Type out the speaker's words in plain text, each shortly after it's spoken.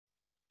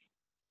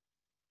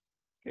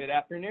Good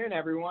afternoon,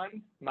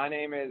 everyone. My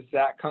name is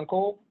Zach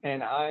Kunkel,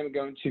 and I'm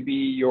going to be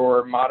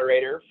your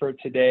moderator for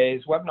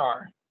today's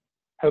webinar.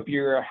 Hope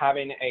you're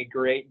having a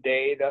great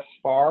day thus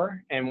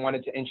far and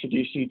wanted to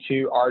introduce you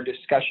to our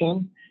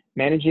discussion,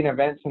 Managing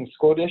Events in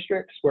School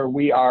Districts, where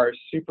we are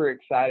super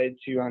excited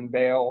to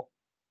unveil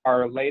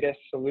our latest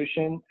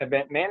solution,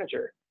 Event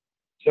Manager.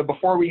 So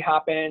before we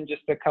hop in,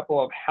 just a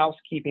couple of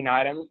housekeeping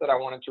items that I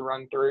wanted to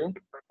run through.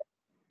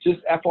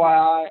 Just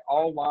FYI,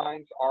 all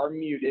lines are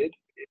muted.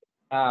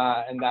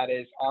 And that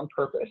is on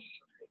purpose.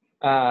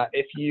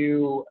 If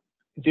you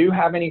do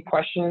have any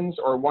questions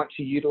or want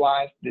to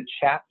utilize the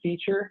chat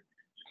feature,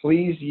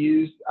 please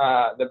use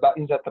the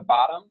buttons at the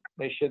bottom.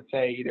 They should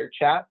say either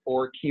chat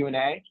or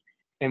Q&A,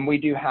 and we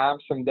do have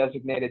some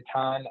designated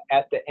time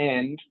at the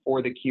end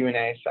for the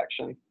Q&A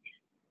section.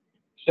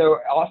 So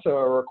also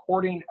a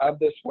recording of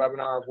this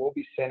webinar will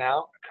be sent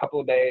out a couple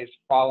of days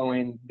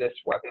following this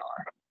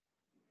webinar.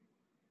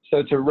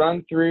 So to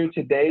run through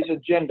today's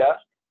agenda,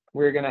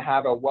 we're going to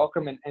have a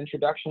welcome and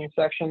introduction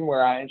section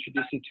where I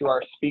introduce you to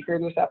our speaker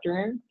this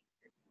afternoon.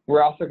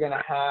 We're also going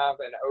to have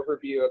an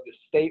overview of the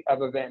state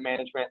of event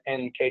management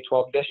in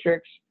K-12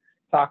 districts,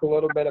 talk a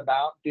little bit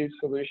about Dude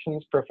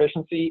Solutions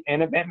proficiency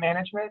in event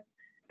management,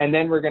 and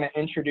then we're going to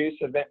introduce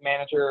Event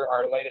Manager,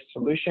 our latest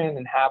solution,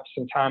 and have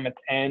some time at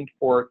the end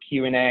for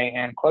Q&A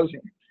and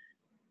closing.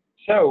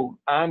 So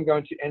I'm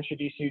going to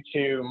introduce you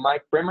to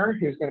Mike Brimmer,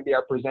 who's going to be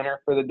our presenter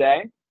for the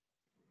day.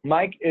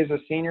 Mike is a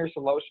senior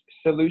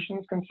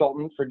solutions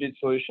consultant for Dude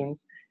Solutions,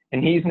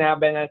 and he's now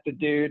been at the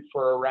Dude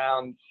for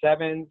around 6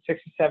 to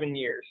 7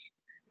 years.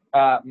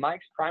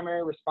 Mike's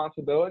primary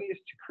responsibility is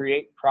to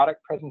create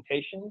product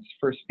presentations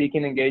for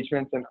speaking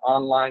engagements and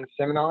online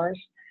seminars,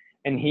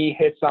 and he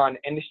hits on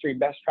industry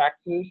best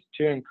practices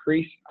to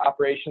increase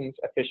operations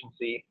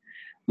efficiency.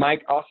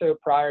 Mike also,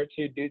 prior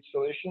to Dude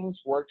Solutions,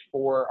 worked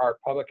for our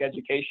public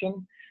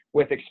education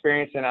with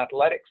experience in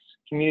athletics,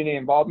 community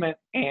involvement,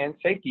 and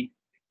safety.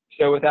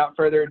 So without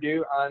further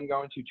ado, I'm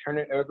going to turn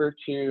it over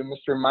to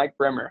Mr. Mike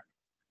Brimmer.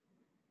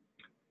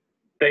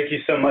 Thank you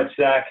so much,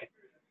 Zach.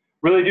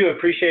 Really do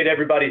appreciate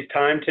everybody's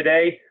time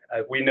today.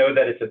 We know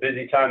that it's a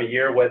busy time of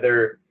year,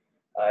 whether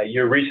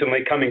you're recently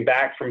coming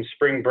back from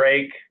spring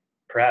break,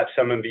 perhaps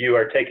some of you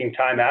are taking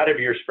time out of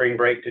your spring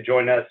break to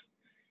join us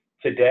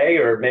today,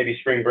 or maybe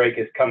spring break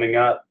is coming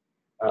up.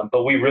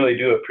 But we really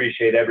do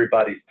appreciate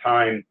everybody's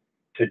time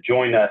to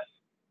join us.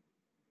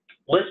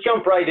 Let's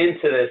jump right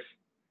into this.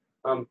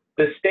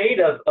 The state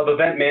of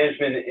event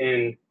management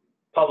in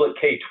public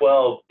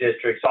K-12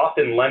 districts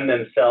often lend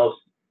themselves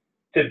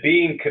to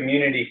being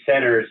community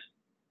centers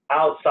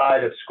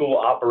outside of school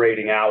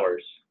operating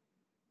hours.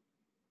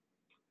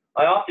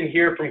 I often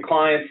hear from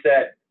clients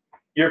that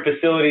your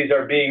facilities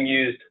are being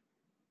used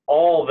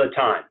all the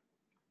time.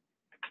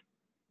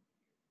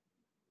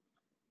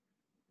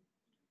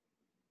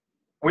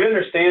 We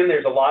understand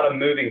there's a lot of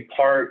moving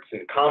parts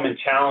and common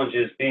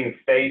challenges being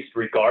faced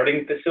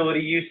regarding facility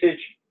usage.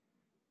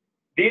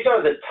 These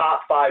are the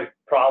top 5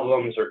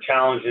 problems or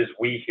challenges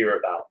we hear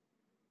about.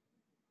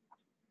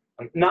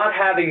 Not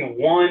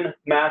having one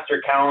master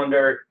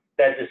calendar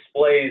that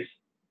displays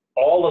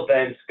all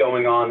events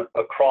going on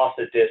across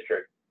a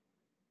district.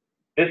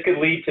 This could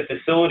lead to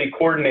facility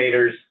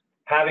coordinators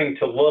having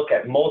to look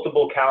at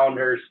multiple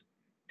calendars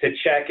to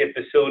check if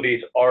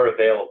facilities are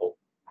available.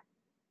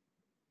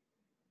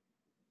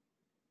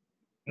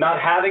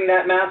 Not having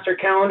that master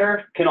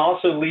calendar can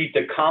also lead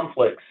to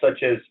conflicts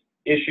such as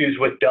issues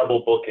with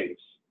double bookings.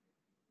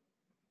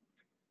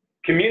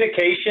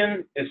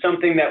 Communication is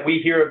something that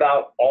we hear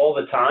about all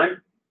the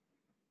time.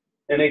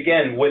 And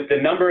again, with the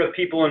number of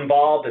people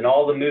involved and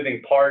all the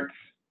moving parts,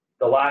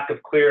 the lack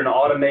of clear and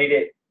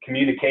automated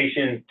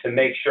communication to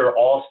make sure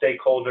all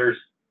stakeholders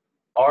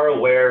are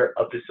aware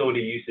of facility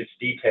usage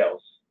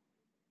details.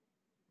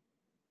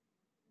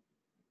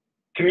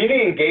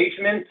 Community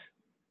engagement,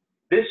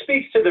 this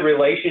speaks to the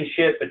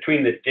relationship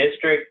between the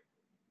district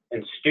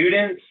and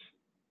students,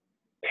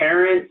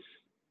 parents,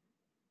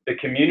 the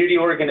community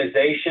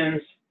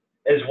organizations,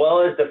 as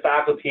well as the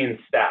faculty and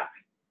staff.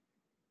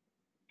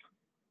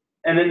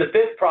 And then the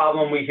 5th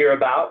problem we hear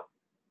about,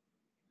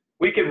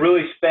 we could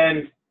really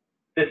spend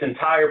this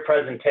entire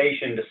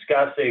presentation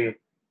discussing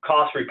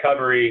cost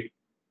recovery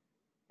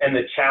and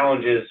the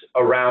challenges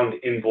around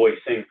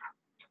invoicing.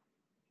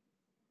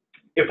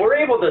 If we're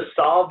able to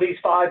solve these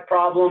 5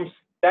 problems,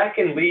 that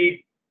can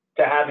lead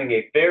to having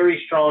a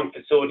very strong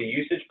facility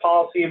usage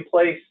policy in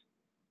place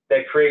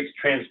that creates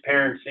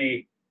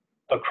transparency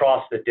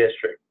across the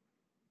district.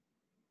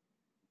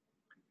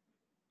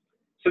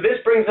 So this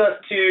brings us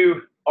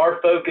to our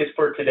focus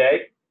for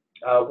today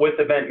with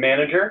Event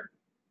Manager.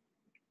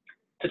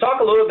 To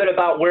talk a little bit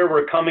about where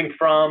we're coming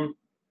from,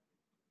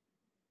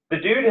 the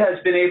Dude has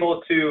been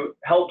able to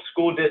help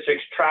school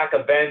districts track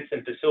events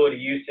and facility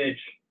usage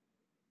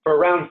for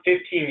around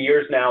 15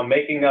 years now,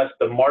 making us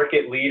the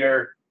market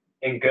leader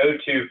and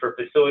go-to for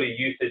facility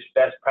usage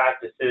best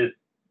practices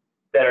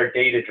that are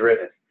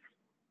data-driven.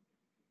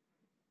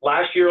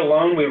 Last year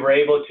alone, we were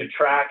able to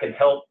track and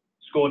help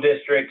school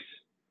districts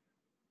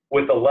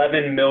with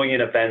 11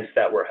 million events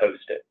that were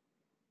hosted.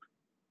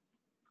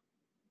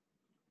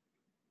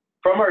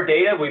 From our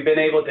data, we've been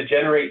able to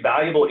generate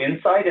valuable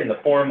insight in the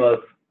form of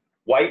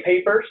white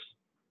papers.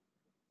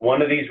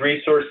 One of these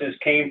resources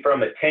came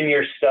from a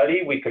 10-year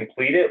study we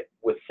completed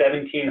with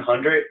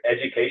 1,700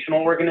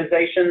 educational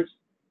organizations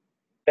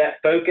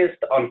that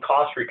focused on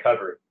cost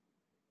recovery.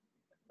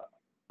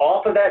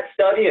 Off of that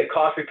study, a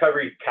cost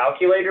recovery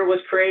calculator was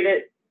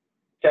created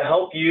to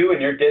help you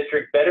and your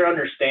district better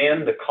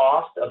understand the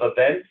cost of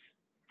events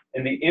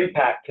and the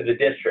impact to the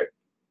district.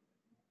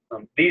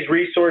 These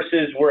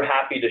resources we're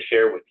happy to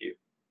share with you.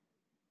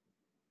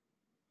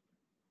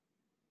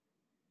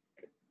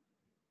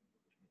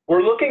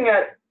 We're looking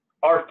at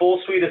our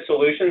full suite of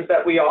solutions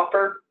that we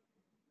offer.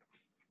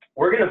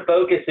 We're going to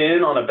focus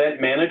in on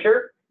Event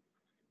Manager,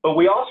 but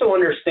we also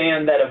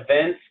understand that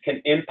events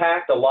can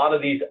impact a lot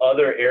of these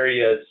other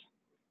areas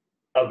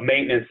of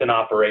maintenance and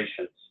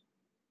operations.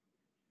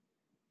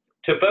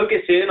 To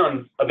focus in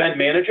on Event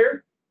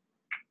Manager,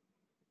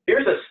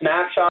 here's a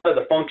snapshot of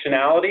the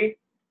functionality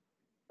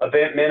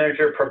Event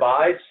Manager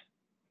provides,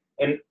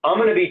 and I'm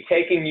going to be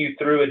taking you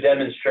through a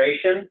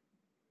demonstration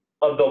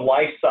of the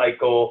life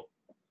cycle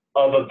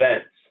of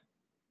events,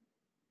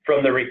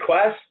 from the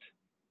request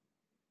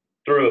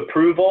through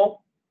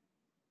approval,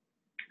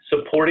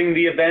 supporting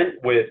the event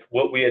with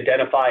what we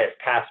identify as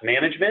task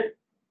management,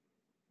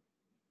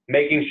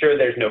 making sure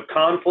there's no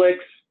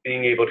conflicts,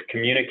 being able to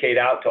communicate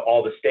out to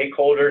all the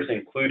stakeholders,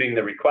 including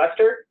the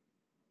requester.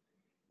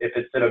 If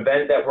it's an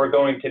event that we're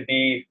going to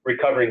be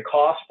recovering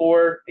costs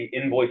for, the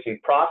invoicing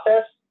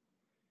process.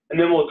 And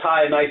then we'll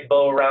tie a nice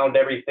bow around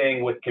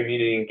everything with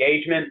community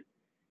engagement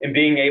and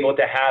being able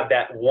to have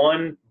that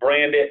one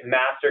branded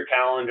master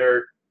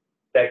calendar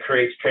that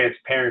creates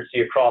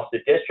transparency across the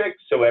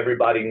district so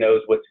everybody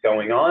knows what's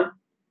going on.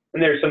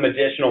 And there's some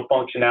additional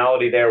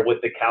functionality there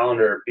with the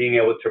calendar, being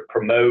able to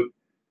promote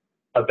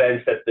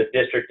events that the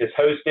district is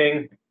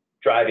hosting,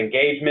 drive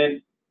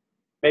engagement.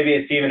 Maybe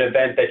it's even an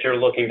event that you're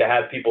looking to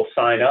have people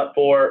sign up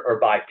for or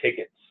buy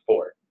tickets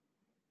for.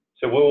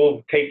 So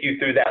we'll take you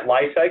through that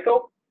life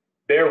cycle.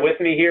 Bear with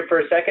me here for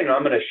a second, and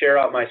I'm going to share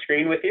out my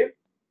screen with you.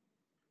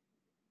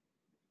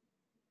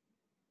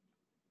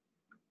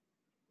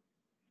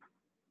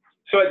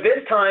 So at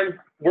this time,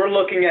 we're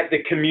looking at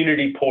the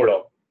community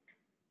portal.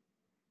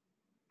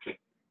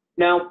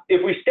 Now,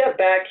 if we step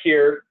back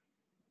here,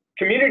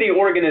 community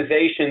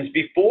organizations,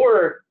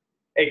 before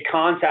a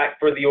contact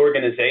for the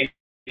organization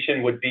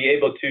would be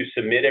able to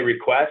submit a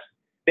request,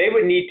 they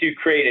would need to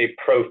create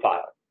a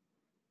profile.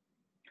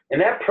 In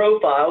that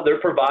profile, they're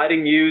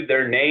providing you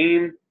their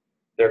name,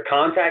 their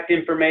contact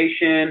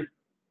information,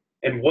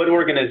 and what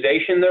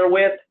organization they're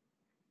with,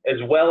 as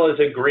well as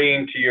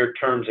agreeing to your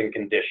terms and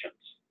conditions.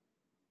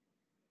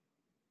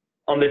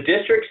 On the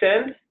district's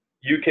end,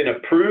 you can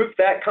approve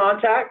that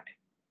contact.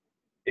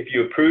 If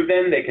you approve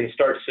them, they can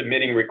start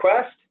submitting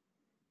requests,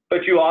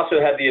 but you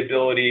also have the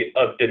ability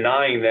of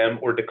denying them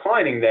or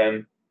declining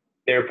them.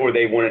 Therefore,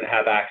 they wouldn't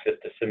have access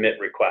to submit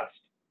requests.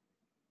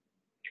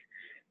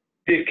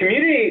 The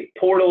community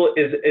portal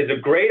is a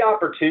great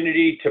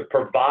opportunity to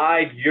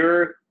provide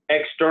your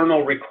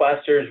external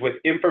requesters with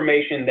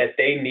information that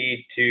they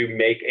need to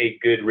make a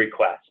good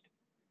request.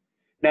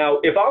 Now,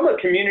 if I'm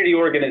a community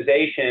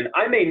organization,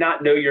 I may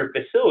not know your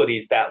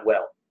facilities that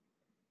well.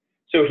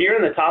 So here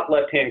in the top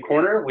left-hand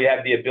corner, we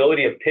have the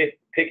ability of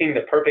picking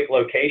the perfect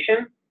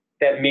location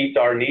that meets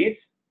our needs.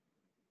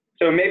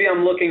 So maybe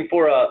I'm looking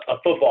for a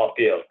football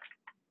field,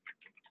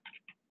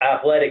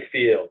 athletic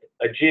field,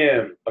 a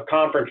gym, a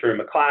conference room,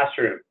 a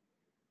classroom.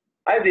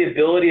 I have the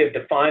ability of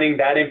defining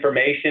that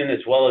information as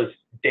well as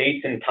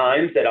dates and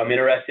times that I'm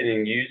interested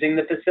in using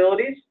the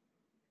facilities.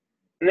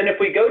 And then if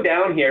we go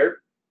down here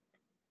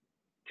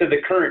to the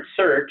current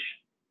search,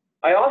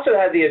 I also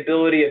have the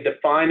ability of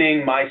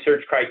defining my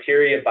search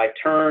criteria by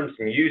terms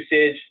and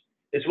usage,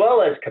 as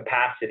well as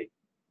capacity.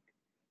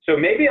 So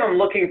maybe I'm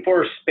looking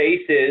for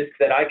spaces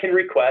that I can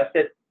request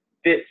that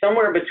fit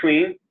somewhere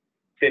between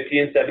 50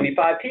 and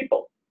 75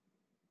 people.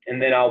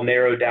 And then I'll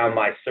narrow down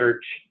my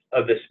search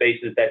of the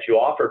spaces that you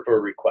offer for a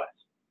request.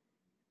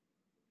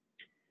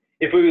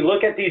 If we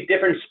look at these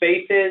different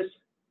spaces,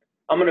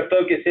 I'm going to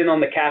focus in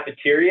on the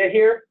cafeteria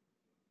here.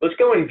 Let's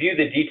go and view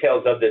the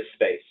details of this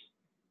space.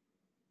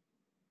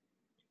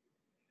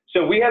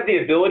 So we have the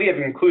ability of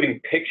including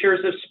pictures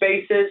of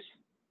spaces.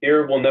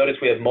 Here we'll notice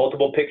we have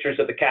multiple pictures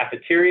of the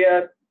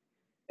cafeteria,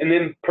 and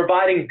then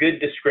providing good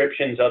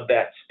descriptions of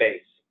that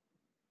space.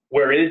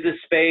 Where is the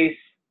space?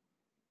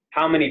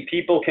 How many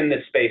people can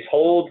this space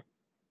hold?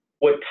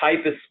 What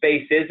type of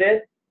space is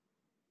it?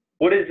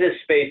 What is this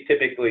space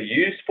typically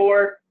used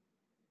for?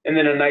 And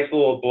then a nice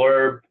little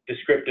blurb,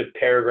 descriptive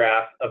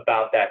paragraph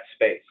about that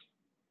space.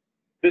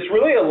 This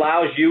really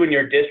allows you and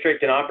your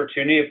district an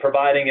opportunity of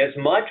providing as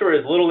much or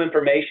as little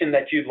information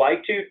that you'd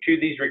like to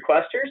these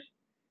requesters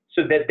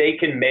so that they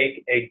can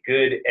make a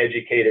good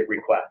educated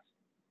request.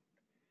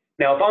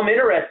 Now, if I'm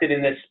interested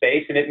in this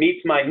space and it meets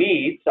my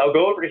needs, I'll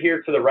go over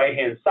here to the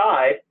right-hand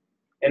side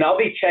and I'll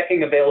be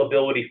checking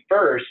availability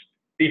first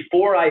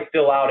before I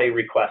fill out a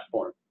request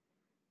form.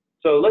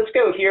 So let's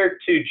go here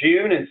to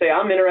June and say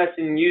I'm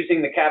interested in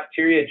using the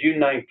cafeteria June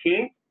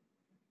 19th,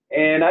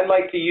 and I'd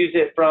like to use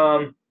it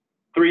from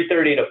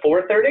 3:30 to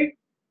 4:30.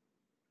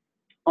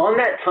 On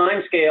that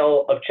time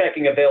scale of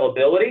checking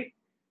availability,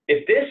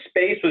 if this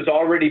space was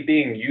already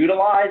being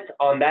utilized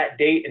on that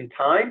date and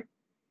time,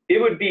 it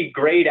would be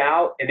grayed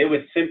out and it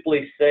would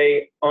simply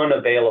say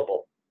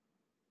unavailable,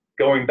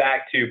 going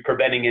back to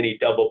preventing any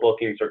double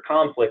bookings or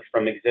conflicts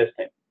from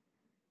existing.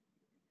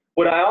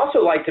 What I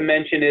also like to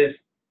mention is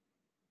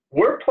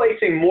we're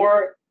placing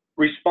more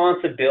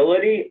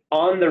responsibility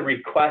on the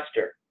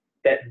requester,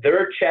 that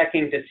they're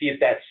checking to see if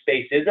that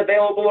space is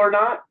available or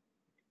not.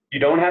 You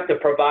don't have to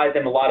provide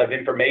them a lot of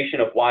information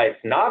of why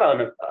it's not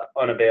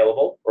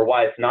unavailable or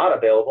why it's not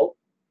available.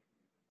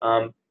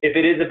 If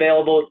it is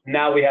available,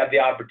 now we have the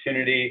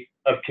opportunity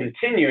of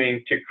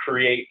continuing to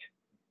create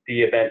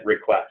the event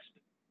request.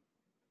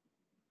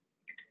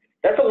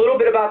 That's a little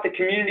bit about the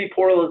community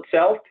portal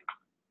itself.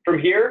 From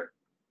here,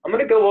 I'm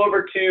going to go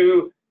over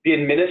to the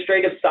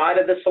administrative side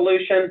of the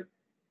solution,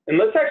 and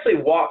let's actually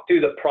walk through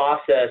the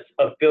process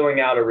of filling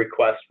out a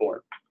request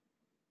form.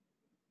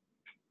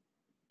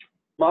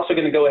 I'm also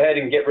going to go ahead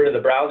and get rid of the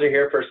browser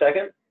here for a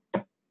second.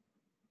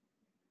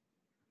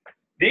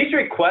 These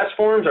request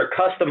forms are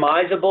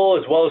customizable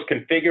as well as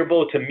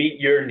configurable to meet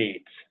your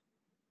needs.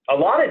 A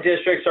lot of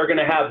districts are going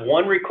to have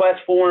one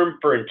request form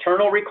for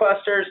internal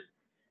requesters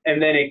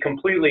and then a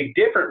completely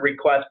different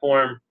request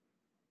form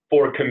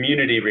for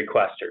community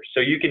requesters.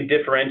 So you can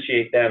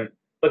differentiate them,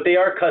 but they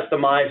are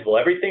customizable.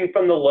 Everything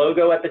from the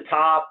logo at the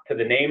top to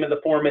the name of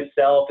the form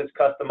itself is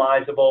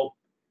customizable.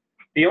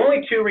 The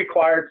only two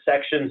required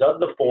sections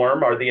of the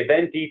form are the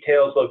event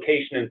details,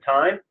 location, and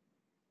time.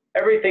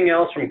 Everything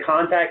else from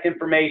contact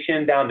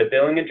information down to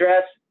billing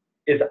address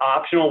is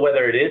optional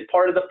whether it is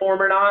part of the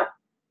form or not.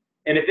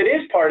 And if it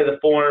is part of the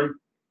form,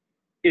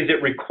 is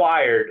it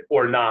required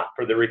or not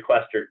for the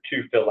requester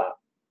to fill out?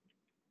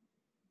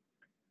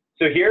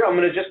 So here I'm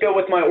going to just go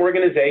with my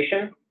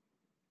organization.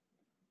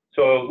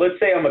 So let's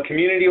say I'm a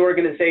community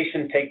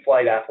organization, Take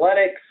Flight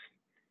Athletics,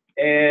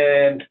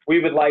 and we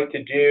would like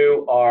to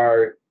do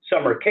our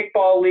summer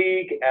kickball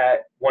league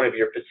at one of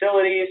your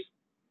facilities.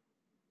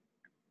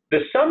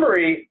 The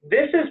summary,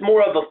 this is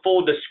more of a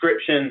full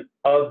description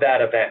of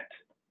that event,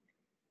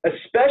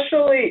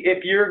 especially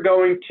if you're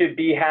going to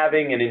be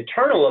having an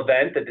internal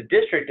event that the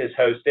district is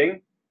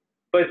hosting,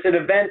 but it's an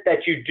event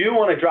that you do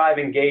want to drive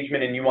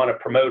engagement and you want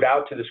to promote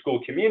out to the school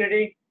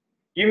community.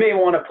 You may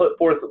want to put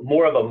forth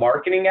more of a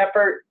marketing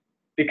effort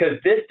because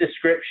this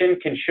description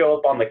can show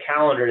up on the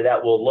calendar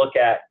that we'll look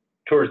at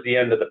towards the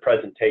end of the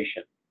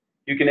presentation.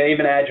 You can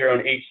even add your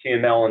own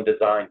HTML and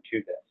design to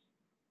this.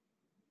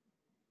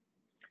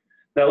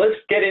 Now let's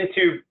get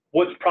into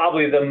what's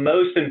probably the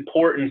most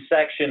important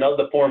section of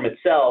the form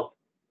itself,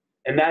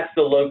 and that's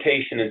the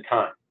location and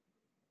time.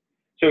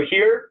 So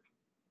here,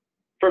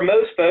 for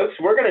most folks,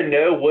 we're going to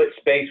know what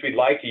space we'd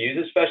like to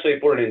use, especially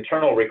if we're an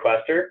internal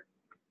requester.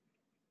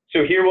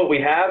 So here what we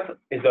have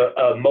is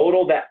a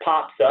modal that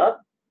pops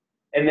up,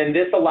 and then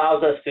this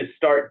allows us to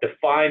start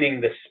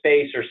defining the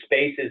space or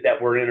spaces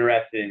that we're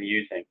interested in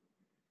using.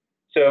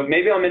 So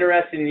maybe I'm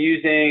interested in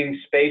using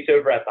space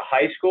over at the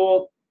high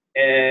school,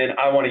 and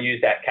I want to use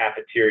that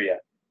cafeteria.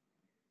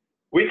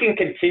 We can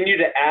continue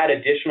to add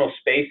additional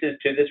spaces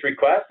to this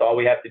request. All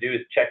we have to do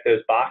is check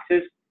those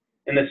boxes,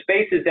 and the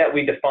spaces that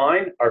we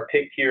define are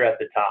picked here at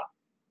the top.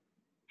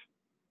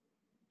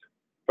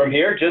 From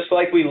here, just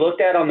like we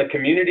looked at on the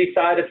community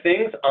side of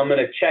things, I'm going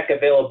to check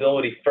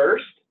availability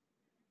first.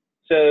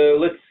 So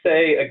let's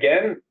say,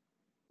 again,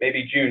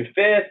 maybe June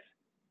 5th,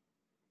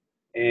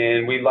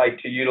 and we'd like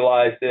to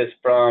utilize this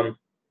from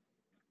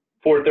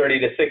 4:30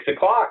 to 6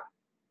 o'clock.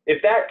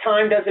 If that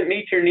time doesn't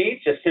meet your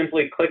needs, just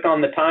simply click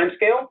on the time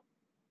scale,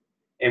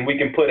 and we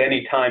can put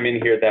any time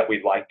in here that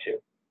we'd like to.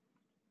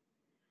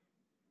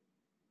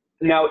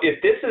 Now,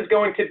 if this is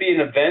going to be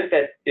an event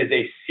that is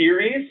a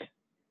series,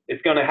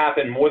 it's going to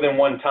happen more than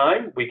one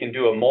time, we can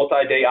do a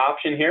multi-day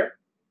option here,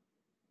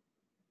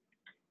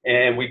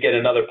 and we get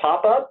another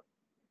pop-up.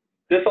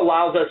 This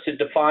allows us to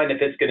define if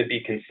it's going to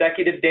be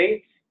consecutive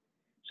dates.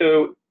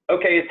 So,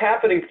 okay, it's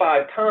happening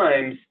 5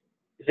 times.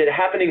 Is it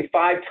happening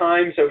 5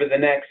 times over the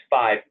next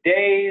 5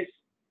 days,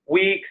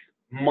 weeks,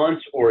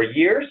 months, or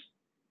years?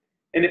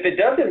 And if it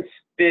doesn't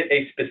fit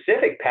a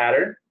specific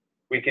pattern,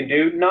 we can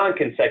do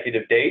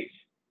non-consecutive dates,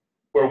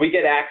 where we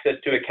get access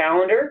to a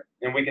calendar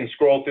and we can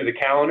scroll through the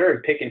calendar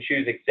and pick and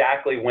choose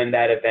exactly when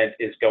that event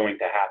is going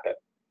to happen.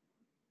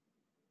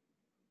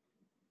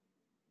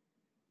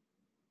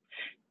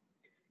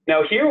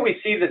 Now here we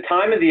see the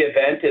time of the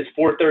event is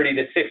 4:30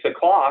 to 6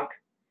 o'clock,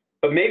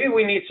 but maybe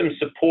we need some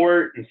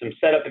support and some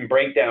setup and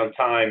breakdown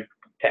time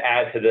to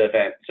add to the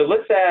event. So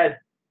let's add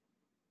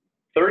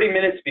 30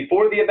 minutes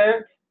before the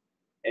event,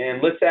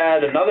 and let's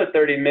add another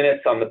 30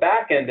 minutes on the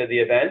back end of the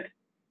event.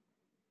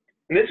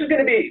 And this is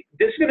going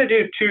to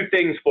do 2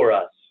 things for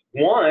us.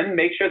 One,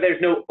 make sure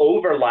there's no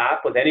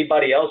overlap with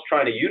anybody else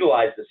trying to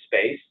utilize the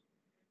space.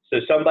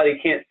 So somebody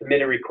can't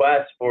submit a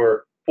request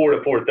for 4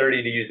 to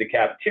 4:30 to use the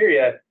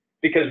cafeteria,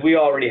 because we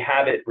already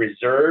have it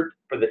reserved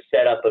for the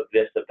setup of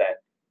this event.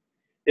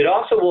 It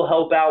also will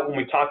help out when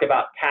we talk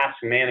about task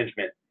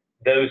management,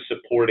 those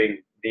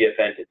supporting the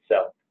event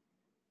itself.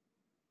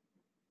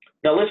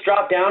 Now let's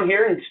drop down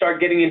here and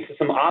start getting into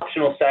some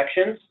optional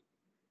sections.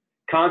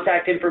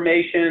 Contact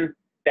information,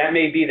 that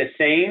may be the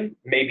same,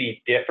 may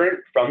be different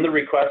from the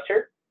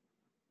requester.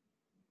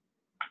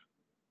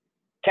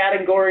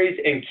 Categories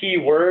and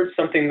keywords,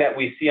 something that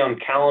we see on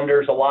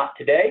calendars a lot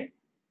today.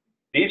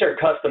 These are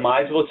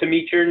customizable to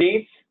meet your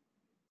needs.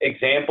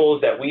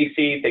 Examples that we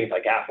see, things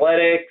like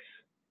athletics,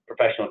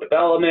 professional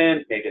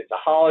development, maybe it's a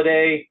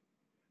holiday.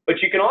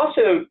 But you can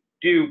also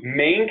do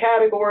main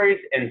categories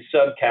and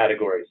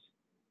subcategories,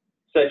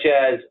 such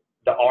as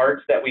the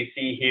arts that we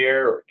see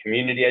here, or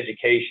community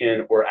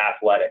education, or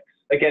athletics.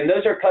 Again,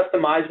 those are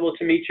customizable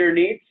to meet your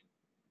needs.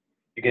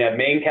 You can have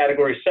main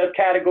categories,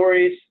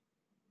 subcategories.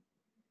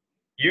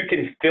 You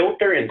can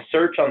filter and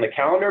search on the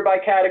calendar by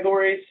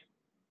categories.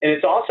 And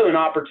it's also an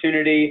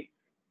opportunity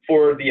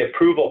for the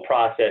approval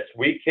process.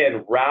 We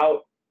can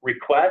route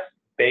requests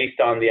based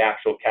on the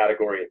actual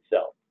category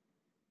itself.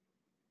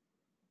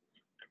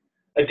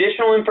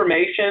 Additional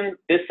information,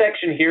 this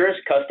section here is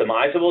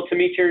customizable to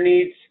meet your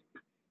needs.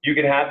 You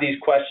can have these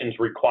questions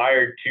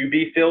required to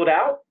be filled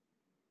out.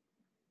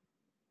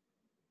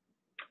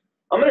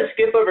 I'm going to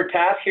skip over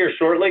tasks here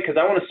shortly because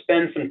I want to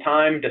spend some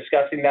time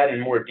discussing that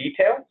in more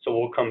detail, so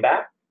we'll come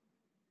back.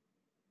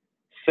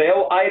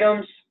 Sale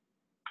items.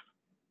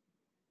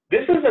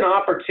 This is an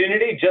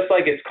opportunity, just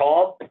like it's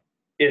called,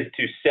 is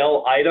to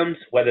sell items,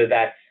 whether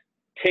that's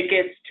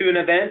tickets to an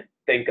event,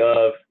 think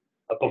of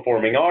a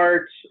performing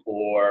arts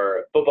or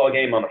a football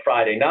game on a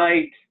Friday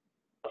night,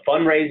 a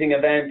fundraising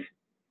event.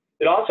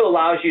 It also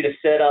allows you to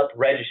set up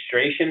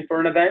registration for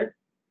an event.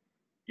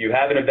 You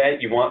have an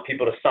event, you want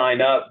people to sign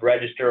up,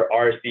 register,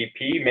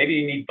 RSVP. Maybe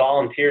you need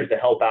volunteers to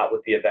help out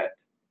with the event.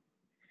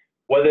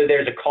 Whether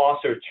there's a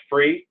cost or it's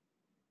free.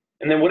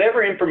 And then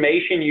whatever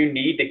information you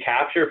need to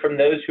capture from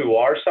those who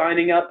are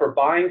signing up or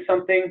buying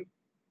something,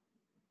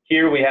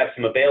 here we have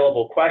some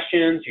available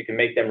questions. You can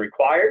make them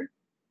required.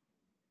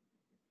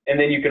 And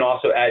then you can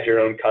also add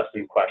your own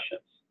custom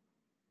questions.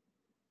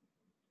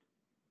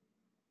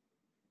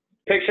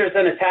 Pictures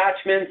and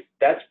attachments,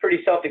 that's pretty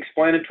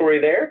self-explanatory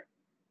there.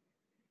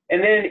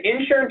 And then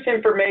insurance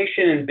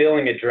information and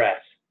billing address.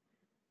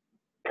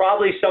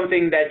 Probably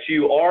something that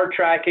you are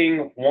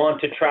tracking, want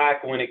to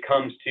track when it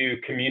comes to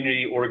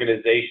community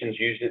organizations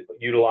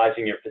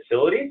utilizing your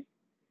facilities.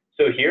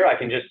 So here I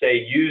can just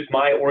say, use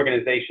my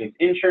organization's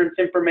insurance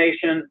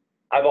information.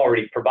 I've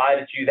already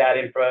provided you that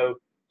info.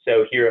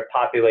 So here it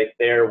populates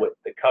there with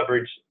the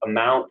coverage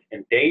amount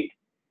and date.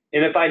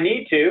 And if I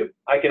need to,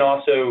 I can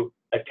also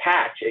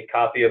attach a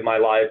copy of my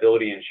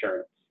liability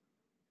insurance.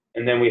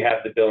 And then we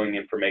have the billing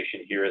information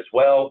here as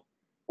well,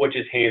 which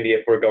is handy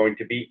if we're going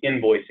to be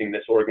invoicing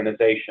this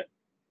organization.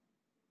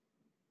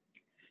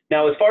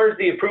 Now, as far as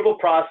the approval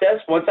process,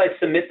 once I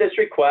submit this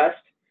request,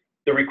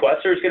 the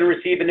requester is going to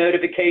receive a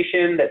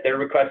notification that their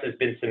request has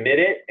been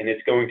submitted, and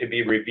it's going to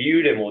be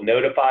reviewed, and we'll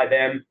notify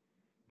them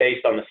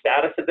based on the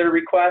status of their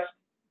request.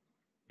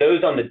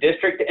 Those on the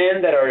district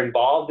end that are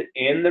involved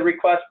in the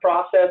request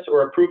process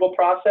or approval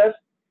process,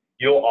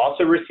 you'll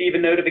also receive a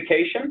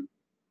notification.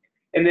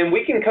 And then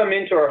we can come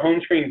into our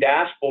home screen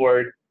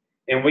dashboard,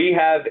 and we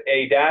have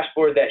a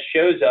dashboard that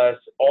shows us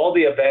all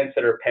the events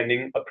that are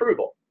pending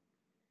approval,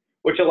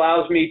 which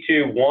allows me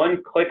to,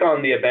 one, click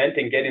on the event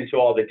and get into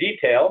all the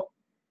detail,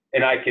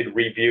 and I could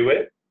review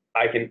it,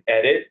 I can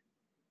edit,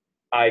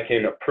 I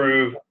can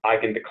approve, I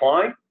can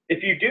decline.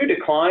 If you do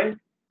decline,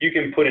 you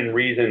can put in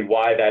reason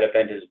why that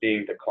event is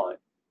being declined.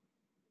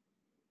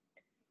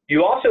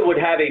 You also would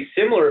have a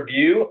similar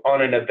view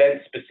on an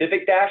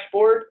event-specific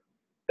dashboard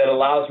that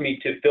allows me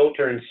to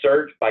filter and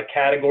search by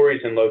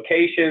categories and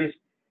locations,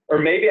 or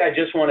maybe I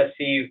just want to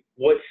see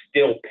what's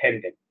still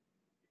pending.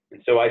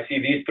 And so I see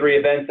these 3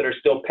 events that are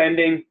still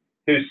pending,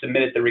 who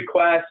submitted the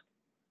request,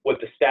 what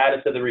the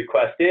status of the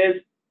request is,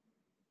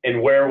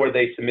 and where were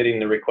they submitting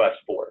the request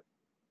for.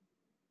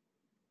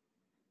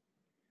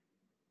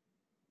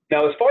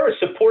 Now, as far as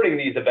supporting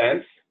these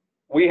events,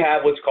 we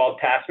have what's called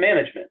task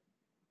management.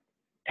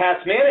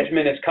 Task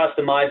management is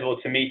customizable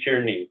to meet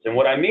your needs. And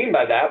what I mean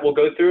by that, we'll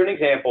go through an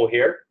example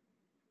here.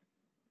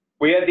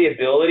 We have the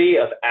ability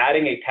of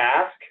adding a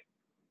task.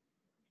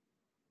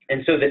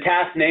 And so the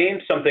task name,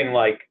 something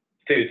like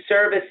food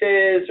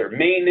services or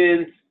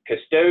maintenance,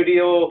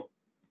 custodial,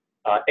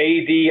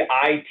 AV,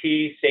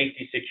 IT,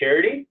 safety,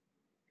 security.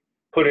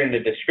 Put in the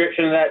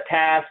description of that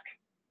task.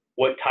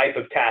 What type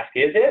of task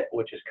is it,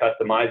 which is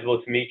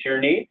customizable to meet your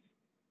needs.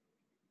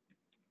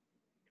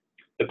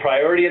 The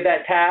priority of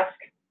that task.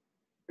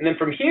 And then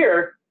from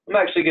here, I'm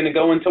actually going to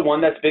go into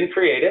one that's been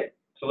created.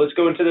 So let's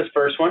go into this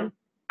first one.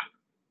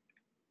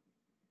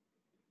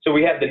 So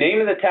we have the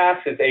name of the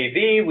task is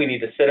AV. We need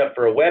to set up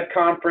for a web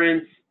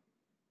conference.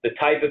 The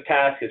type of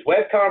task is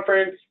web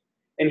conference.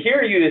 And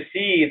here you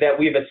see that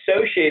we've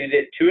associated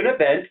it to an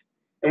event,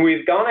 and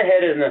we've gone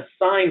ahead and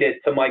assigned it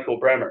to Michael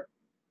Bremer.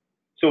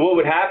 So what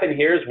would happen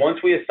here is once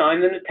we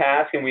assign them the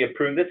task and we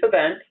approve this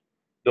event,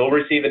 they'll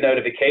receive a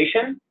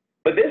notification,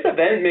 but this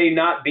event may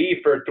not be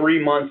for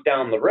 3 months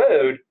down the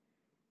road.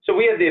 So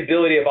we have the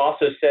ability of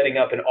also setting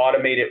up an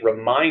automated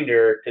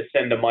reminder to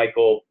send to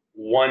Michael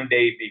 1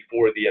 day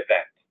before the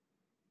event.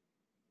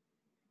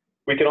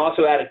 We can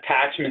also add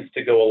attachments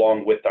to go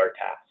along with our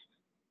tasks.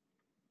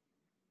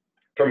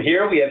 From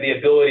here, we have the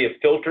ability of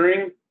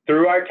filtering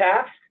through our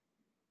tasks.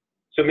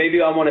 So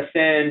maybe I want to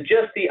send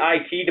just the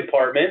IT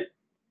department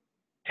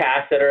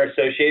tasks that are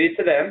associated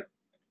to them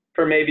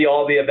for maybe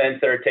all the events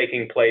that are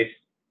taking place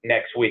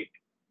next week.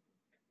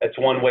 That's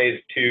one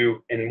way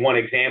to, and one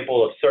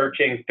example of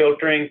searching,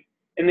 filtering,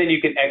 and then you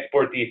can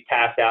export these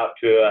tasks out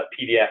to a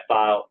PDF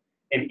file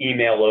and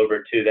email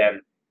over to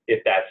them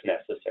if that's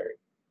necessary.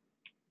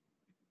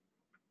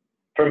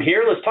 From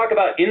here, let's talk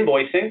about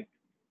invoicing.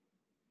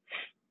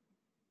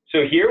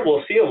 So here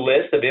we'll see a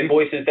list of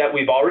invoices that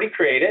we've already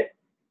created.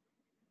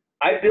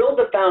 I build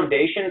the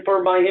foundation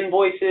for my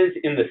invoices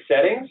in the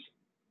settings.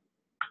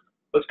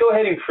 Let's go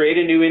ahead and create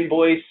a new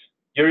invoice.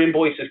 Your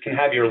invoices can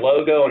have your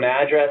logo and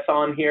address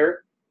on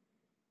here.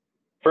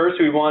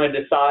 First, we want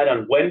to decide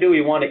on when do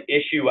we want to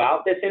issue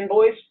out this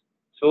invoice.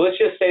 So let's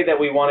just say that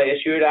we want to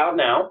issue it out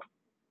now.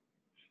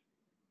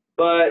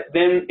 But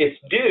then it's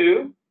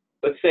due,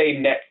 let's say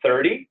net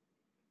 30.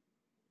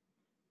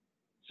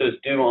 So it's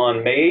due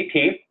on May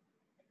 18th.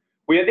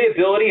 We have the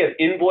ability of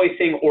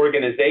invoicing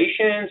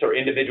organizations or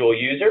individual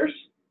users.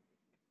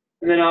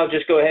 And then I'll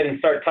just go ahead and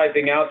start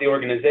typing out the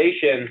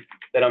organization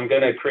that I'm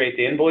going to create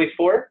the invoice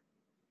for.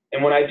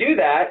 And when I do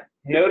that,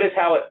 notice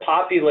how it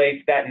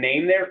populates that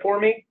name there for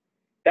me.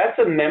 That's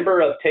a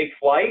member of Take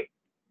Flight,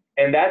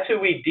 and that's who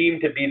we deem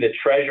to be the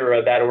treasurer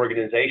of that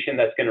organization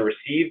that's going to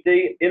receive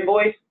the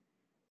invoice.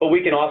 But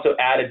we can also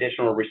add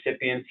additional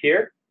recipients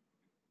here.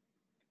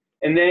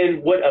 And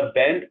then what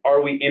event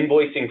are we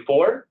invoicing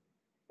for?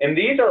 And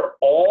these are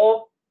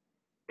all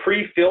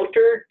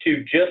pre-filtered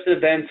to just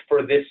events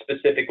for this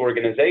specific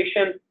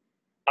organization.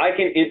 I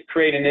can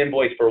create an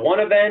invoice for one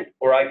event,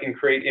 or I can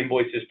create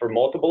invoices for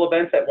multiple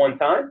events at one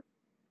time.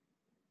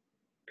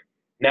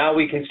 Now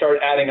we can start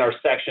adding our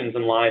sections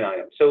and line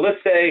items. So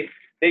let's say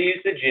they use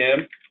the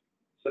gym.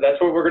 So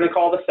that's what we're going to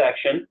call the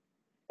section.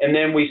 And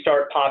then we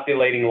start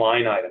populating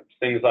line items.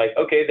 Things like,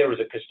 okay, there was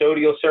a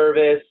custodial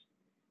service,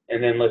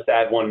 and then let's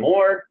add one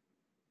more.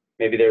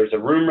 Maybe there was a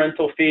room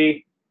rental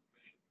fee.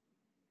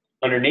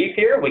 Underneath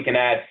here, we can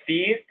add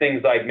fees,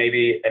 things like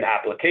maybe an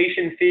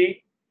application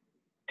fee,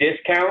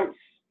 discounts,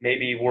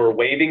 maybe we're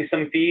waiving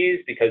some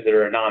fees because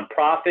they're a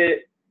nonprofit,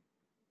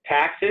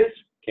 taxes,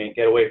 can't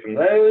get away from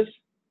those.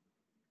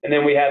 And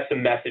then we have some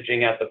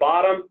messaging at the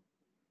bottom.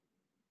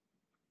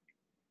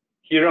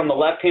 Here on the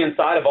left-hand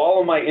side of all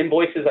of my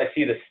invoices, I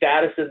see the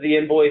status of the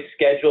invoice,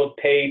 scheduled,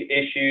 paid,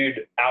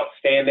 issued,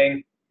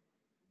 outstanding.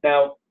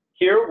 Now,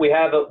 here we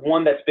have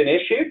one that's been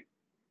issued.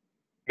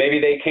 Maybe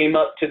they came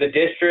up to the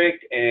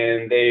district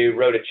and they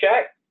wrote a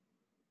check.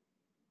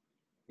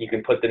 You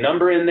can put the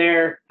number in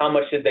there. How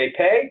much did they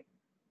pay?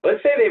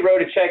 Let's say they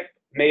wrote a check,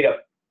 made a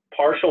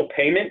partial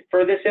payment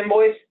for this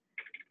invoice.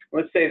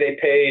 Let's say they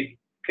paid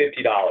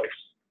 $50.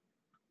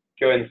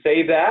 Go ahead and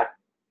save that.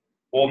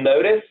 We'll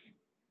notice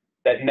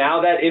that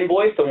now that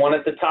invoice, the one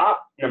at the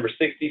top, number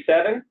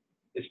 67,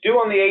 is due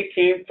on the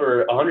 18th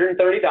for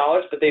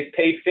 $130, but they've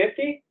paid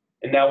 $50,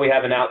 and now we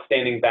have an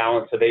outstanding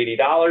balance of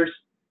 $80.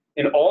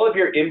 And all of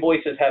your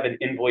invoices have an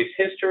invoice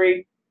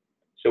history,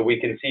 so we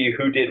can see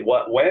who did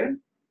what when.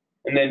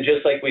 And then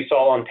just like we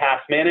saw on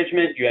task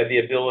management, you have the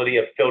ability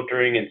of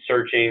filtering and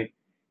searching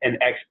and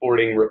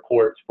exporting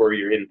reports for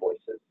your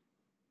invoices.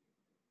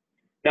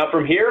 Now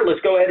from here,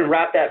 let's go ahead and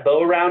wrap that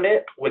bow around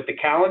it with the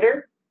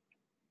calendar.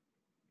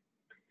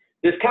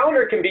 This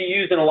calendar can be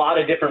used in a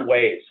lot of different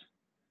ways.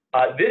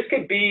 This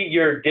could be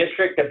your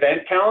district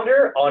event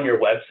calendar on your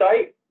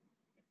website.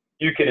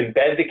 You can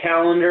embed the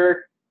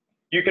calendar.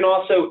 You can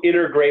also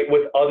integrate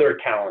with other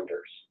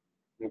calendars.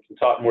 We can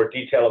talk more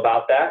detail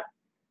about that.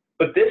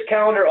 But this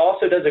calendar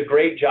also does a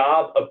great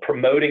job of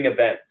promoting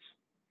events.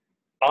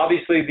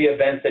 Obviously, the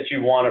events that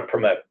you want to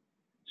promote.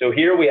 So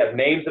here we have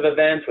names of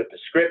events with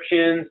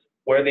descriptions,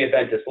 where the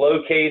event is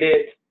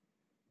located,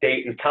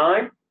 date and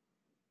time.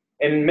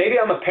 And maybe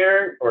I'm a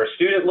parent or a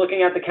student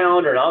looking at the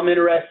calendar and I'm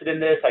interested in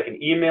this. I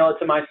can email it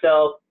to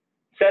myself,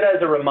 set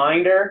as a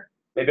reminder.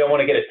 Maybe I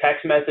want to get a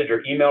text message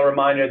or email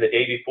reminder the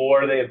day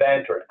before the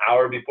event or an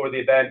hour before the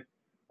event.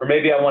 Or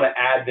maybe I want to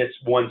add this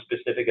one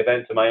specific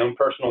event to my own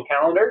personal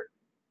calendar,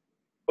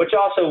 which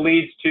also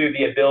leads to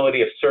the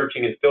ability of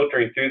searching and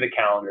filtering through the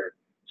calendar.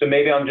 So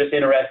maybe I'm just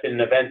interested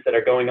in events that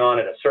are going on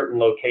at a certain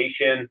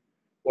location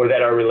or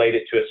that are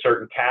related to a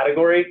certain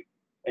category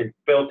and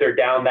filter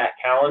down that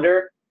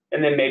calendar.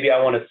 And then maybe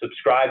I want to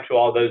subscribe to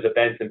all those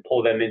events and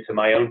pull them into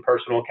my own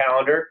personal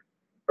calendar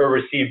or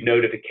receive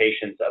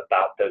notifications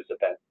about those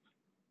events.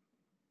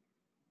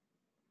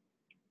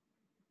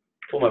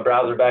 Pull my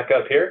browser back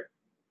up here.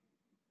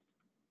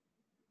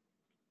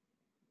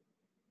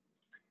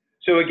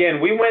 So again,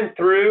 we went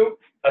through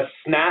a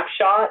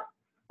snapshot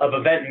of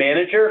Event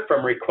Manager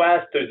from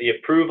request through the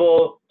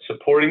approval,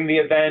 supporting the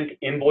event,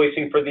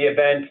 invoicing for the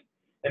event,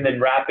 and then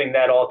wrapping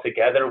that all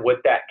together with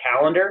that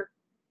calendar.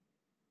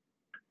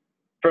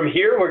 From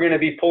here, we're going to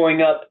be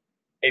pulling up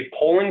a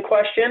polling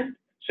question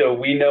so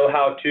we know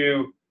how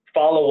to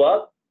follow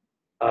up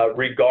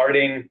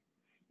regarding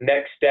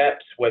next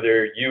steps,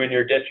 whether you and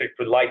your district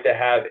would like to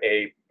have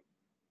a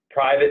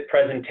private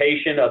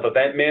presentation of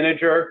Event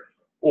Manager,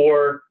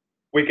 or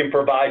we can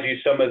provide you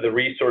some of the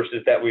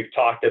resources that we've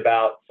talked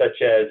about,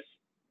 such as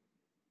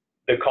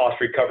the cost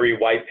recovery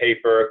white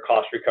paper,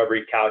 cost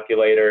recovery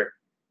calculator,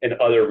 and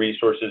other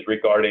resources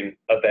regarding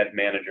Event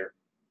Manager.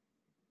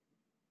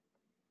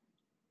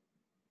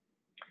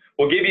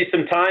 We'll give you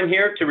some time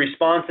here to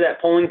respond to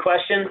that polling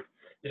question.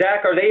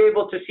 Zach, are they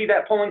able to see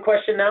that polling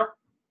question now?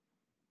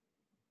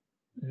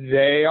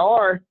 They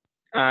are.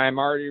 I'm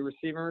already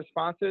receiving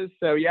responses.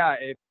 So yeah,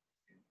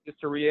 just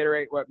to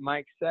reiterate what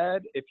Mike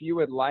said, if you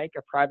would like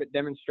a private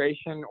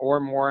demonstration or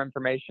more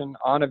information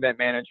on Event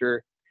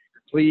Manager,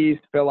 please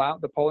fill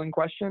out the polling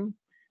question,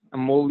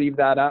 and we'll leave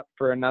that up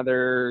for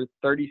another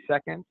 30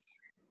 seconds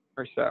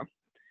or so.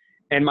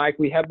 And Mike,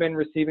 we have been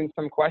receiving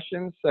some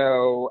questions,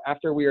 so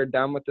after we are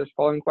done with this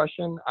polling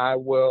question, I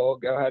will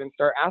go ahead and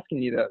start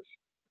asking you those.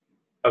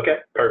 Okay,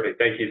 perfect.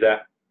 Thank you,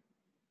 Zach.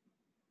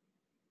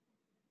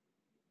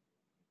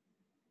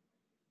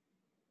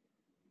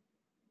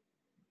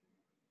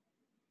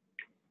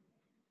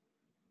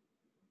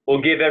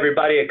 We'll give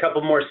everybody a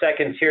couple more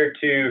seconds here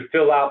to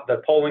fill out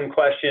the polling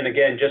question.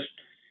 Again, just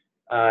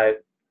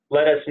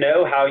let us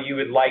know how you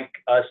would like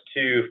us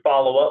to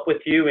follow up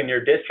with you in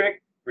your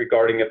district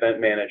regarding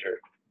Event Manager.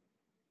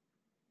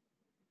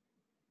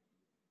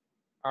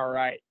 All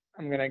right,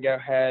 I'm going to go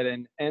ahead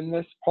and end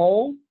this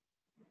poll,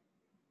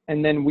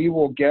 and then we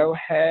will go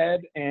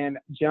ahead and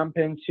jump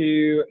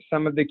into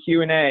some of the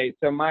Q&A.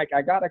 So Mike,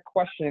 I got a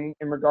question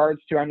in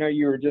regards to, I know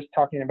you were just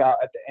talking about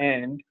at the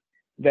end,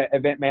 that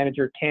Event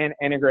Manager can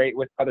integrate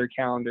with other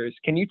calendars.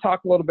 Can you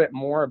talk a little bit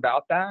more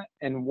about that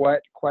and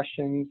what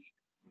questions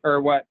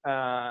or what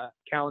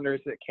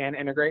calendars it can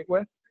integrate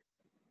with?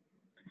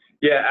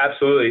 Yeah,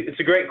 absolutely. It's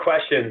a great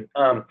question.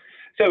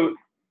 So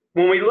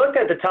when we look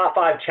at the top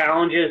 5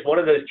 challenges, one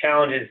of those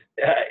challenges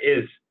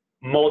is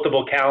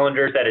multiple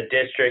calendars at a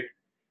district.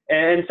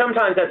 And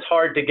sometimes that's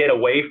hard to get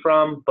away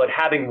from, but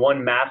having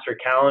one master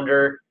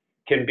calendar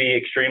can be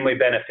extremely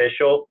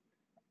beneficial.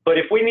 But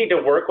if we need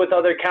to work with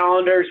other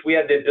calendars, we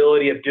have the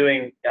ability of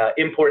doing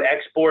import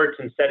exports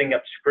and setting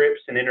up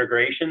scripts and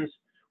integrations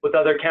with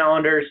other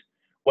calendars,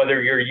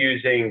 whether you're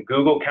using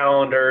Google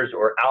calendars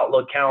or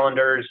Outlook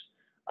calendars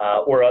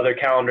or other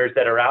calendars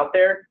that are out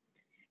there.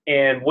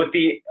 And with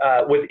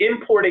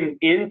importing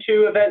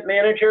into Event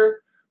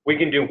Manager, we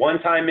can do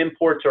one-time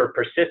imports or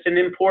persistent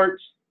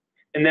imports.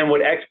 And then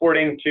with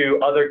exporting to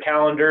other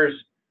calendars,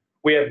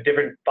 we have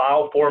different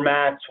file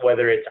formats,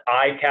 whether it's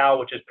iCal,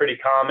 which is pretty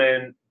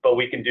common, but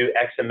we can do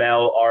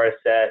XML,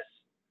 RSS,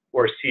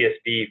 or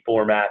CSV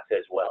formats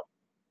as well.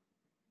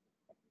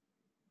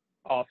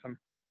 Awesome.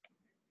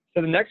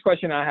 So the next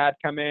question I had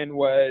come in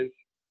was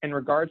in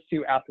regards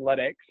to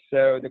athletics.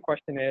 So the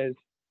question is,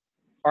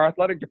 our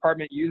athletic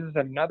department uses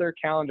another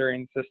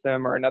calendaring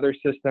system or another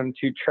system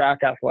to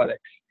track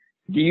athletics.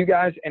 Do you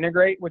guys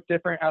integrate with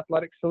different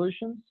athletic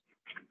solutions?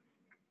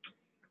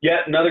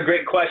 Yeah, another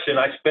great question.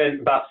 I spent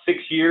about 6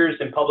 years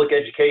in public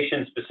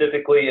education,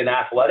 specifically in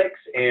athletics.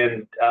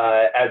 And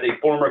as a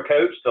former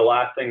coach, the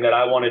last thing that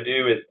I want to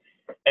do is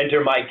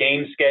enter my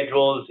game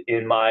schedules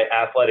in my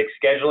athletic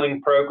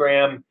scheduling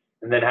program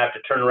and then have to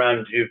turn around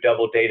and do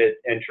double data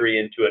entry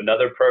into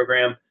another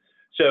program.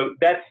 So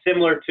that's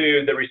similar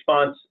to the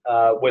response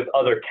with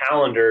other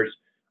calendars.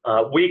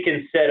 We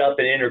can set up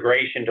an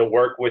integration to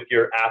work with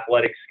your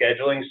athletic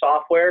scheduling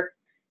software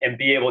and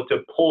be able to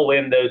pull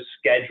in those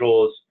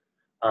schedules.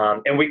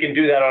 And we can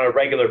do that on a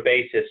regular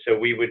basis. So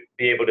we would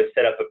be able to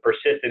set up a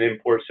persistent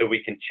import so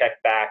we can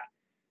check back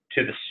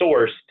to the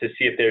source to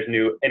see if there's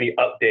any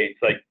updates.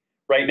 Like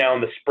right now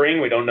in the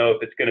spring, we don't know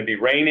if it's going to be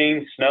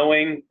raining,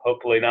 snowing,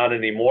 hopefully not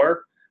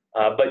anymore,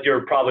 but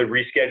you're probably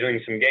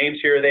rescheduling some games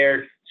here or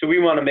there. So we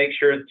want to make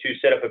sure to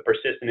set up a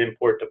persistent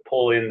import to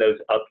pull in those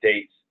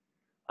updates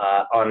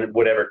on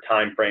whatever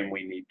time frame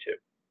we need to.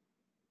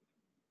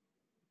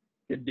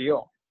 Good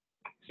deal.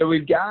 So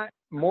we've got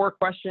more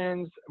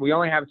questions. We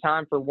only have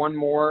time for one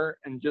more,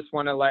 and just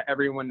want to let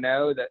everyone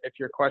know that if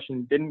your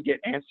question didn't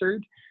get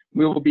answered,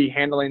 we will be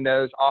handling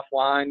those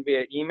offline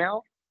via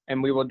email,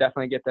 and we will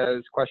definitely get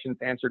those questions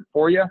answered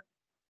for you.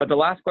 But the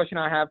last question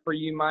I have for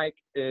you, Mike,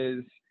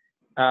 is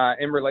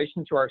in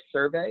relation to our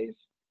surveys.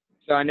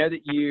 So I know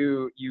that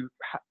you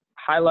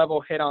high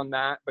level hit on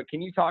that, but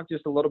can you talk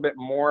just a little bit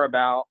more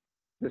about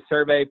the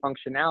survey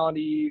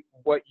functionality,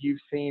 what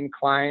you've seen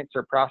clients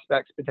or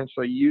prospects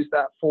potentially use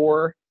that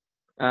for?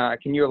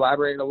 Can you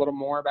elaborate a little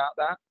more about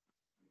that?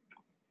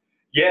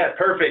 Yeah,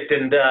 perfect.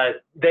 And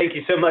thank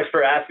you so much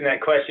for asking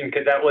that question,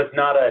 because that was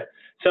not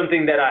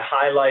something that I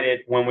highlighted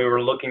when we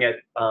were looking at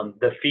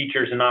the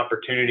features and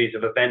opportunities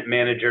of Event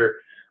Manager.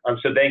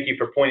 So thank you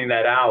for pointing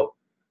that out.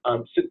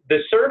 So the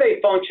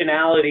survey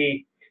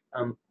functionality,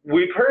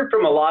 we've heard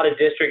from a lot of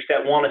districts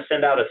that want to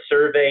send out a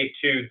survey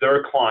to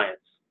their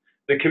clients.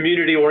 the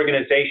community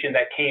organization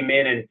that came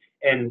in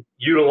and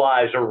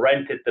utilized or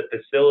rented the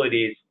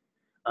facilities.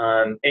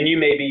 And you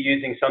may be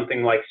using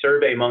something like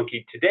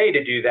SurveyMonkey today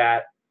to do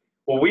that.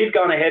 Well, we've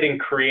gone ahead and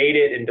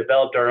created and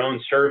developed our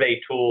own survey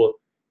tool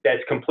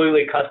that's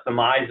completely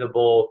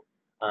customizable.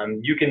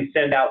 You can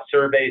send out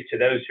surveys to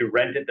those who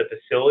rented the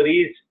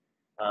facilities.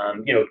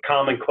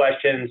 Common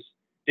questions.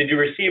 Did you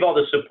receive all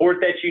the support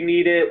that you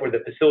needed? Were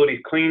the facilities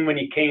clean when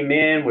you came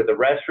in? Were the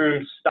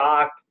restrooms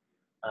stocked?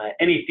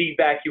 Any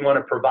feedback you want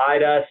to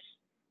provide us?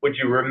 Would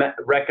you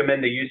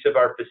recommend the use of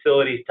our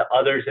facilities to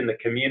others in the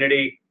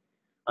community?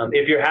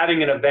 If you're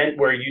having an event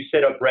where you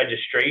set up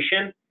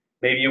registration,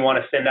 maybe you want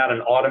to send out an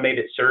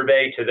automated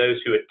survey to those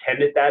who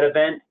attended that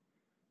event.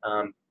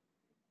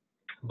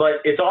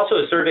 But it's also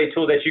a survey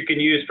tool that you can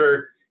use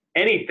for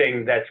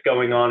anything that's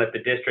going on at the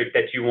district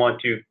that you want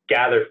to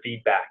gather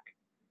feedback.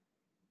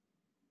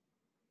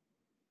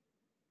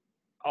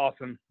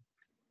 Awesome.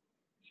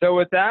 So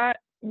with that,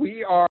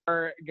 we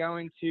are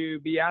going to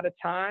be out of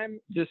time.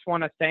 Just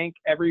want to thank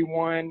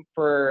everyone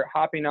for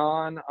hopping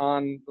on,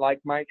 like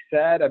Mike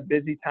said, a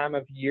busy time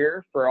of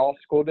year for all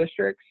school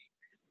districts.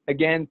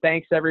 Again,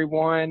 thanks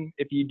everyone.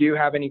 If you do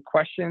have any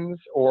questions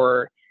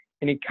or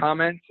any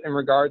comments in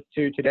regards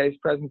to today's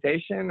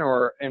presentation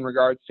or in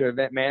regards to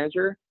Event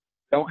Manager,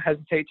 don't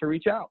hesitate to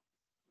reach out.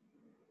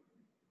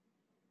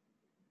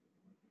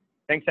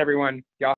 Thanks everyone. Y'all